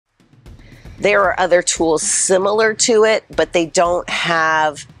There are other tools similar to it, but they don't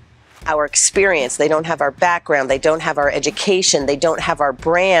have our experience, they don't have our background, they don't have our education, they don't have our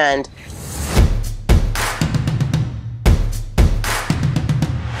brand.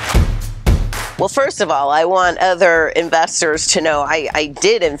 Well, first of all, I want other investors to know I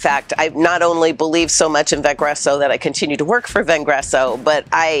did, in fact, I not only believe so much in Vengreso that I continue to work for Vengreso, but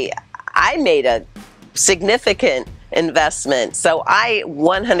I made a significant investment. So I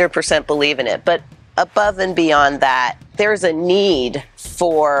 100% believe in it. But above and beyond that, there's a need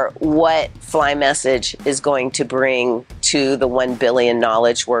for what FlyMSG is going to bring to the 1 billion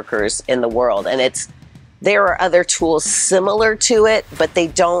knowledge workers in the world. And there are other tools similar to it, but they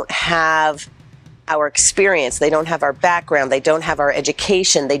don't have our experience, they don't have our background, they don't have our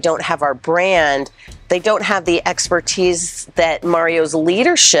education, they don't have our brand, they don't have the expertise that Mario's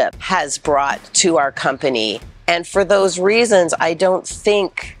leadership has brought to our company. And for those reasons, I don't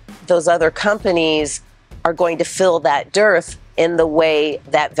think those other companies are going to fill that dearth in the way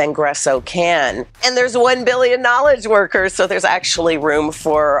that Vengreso can. And there's 1 billion knowledge workers, so there's actually room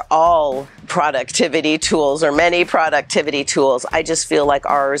for all productivity tools or many productivity tools. I just feel like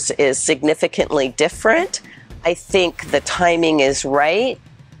ours is significantly different. I think the timing is right.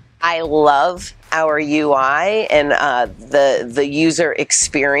 I love our UI and the user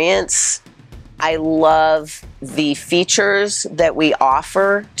experience. I love the features that we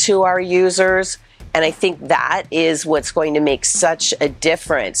offer to our users. And I think that is what's going to make such a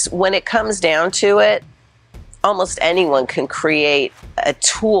difference. When it comes down to it, almost anyone can create a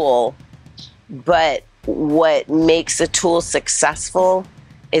tool, but what makes a tool successful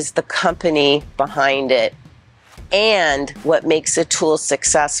is the company behind it. And what makes a tool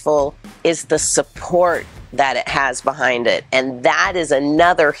successful is the support that it has behind it. And that is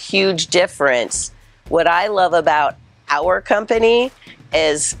another huge difference. What I love about our company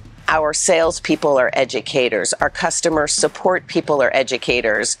is our salespeople are educators. Our customer support people are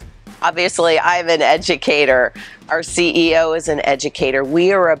educators. Obviously, I'm an educator. Our CEO is an educator.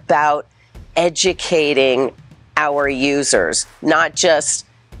 We are about educating our users, not just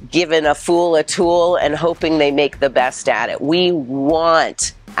giving a fool a tool and hoping they make the best at it. We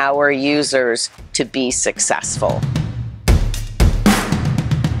want our users to be successful.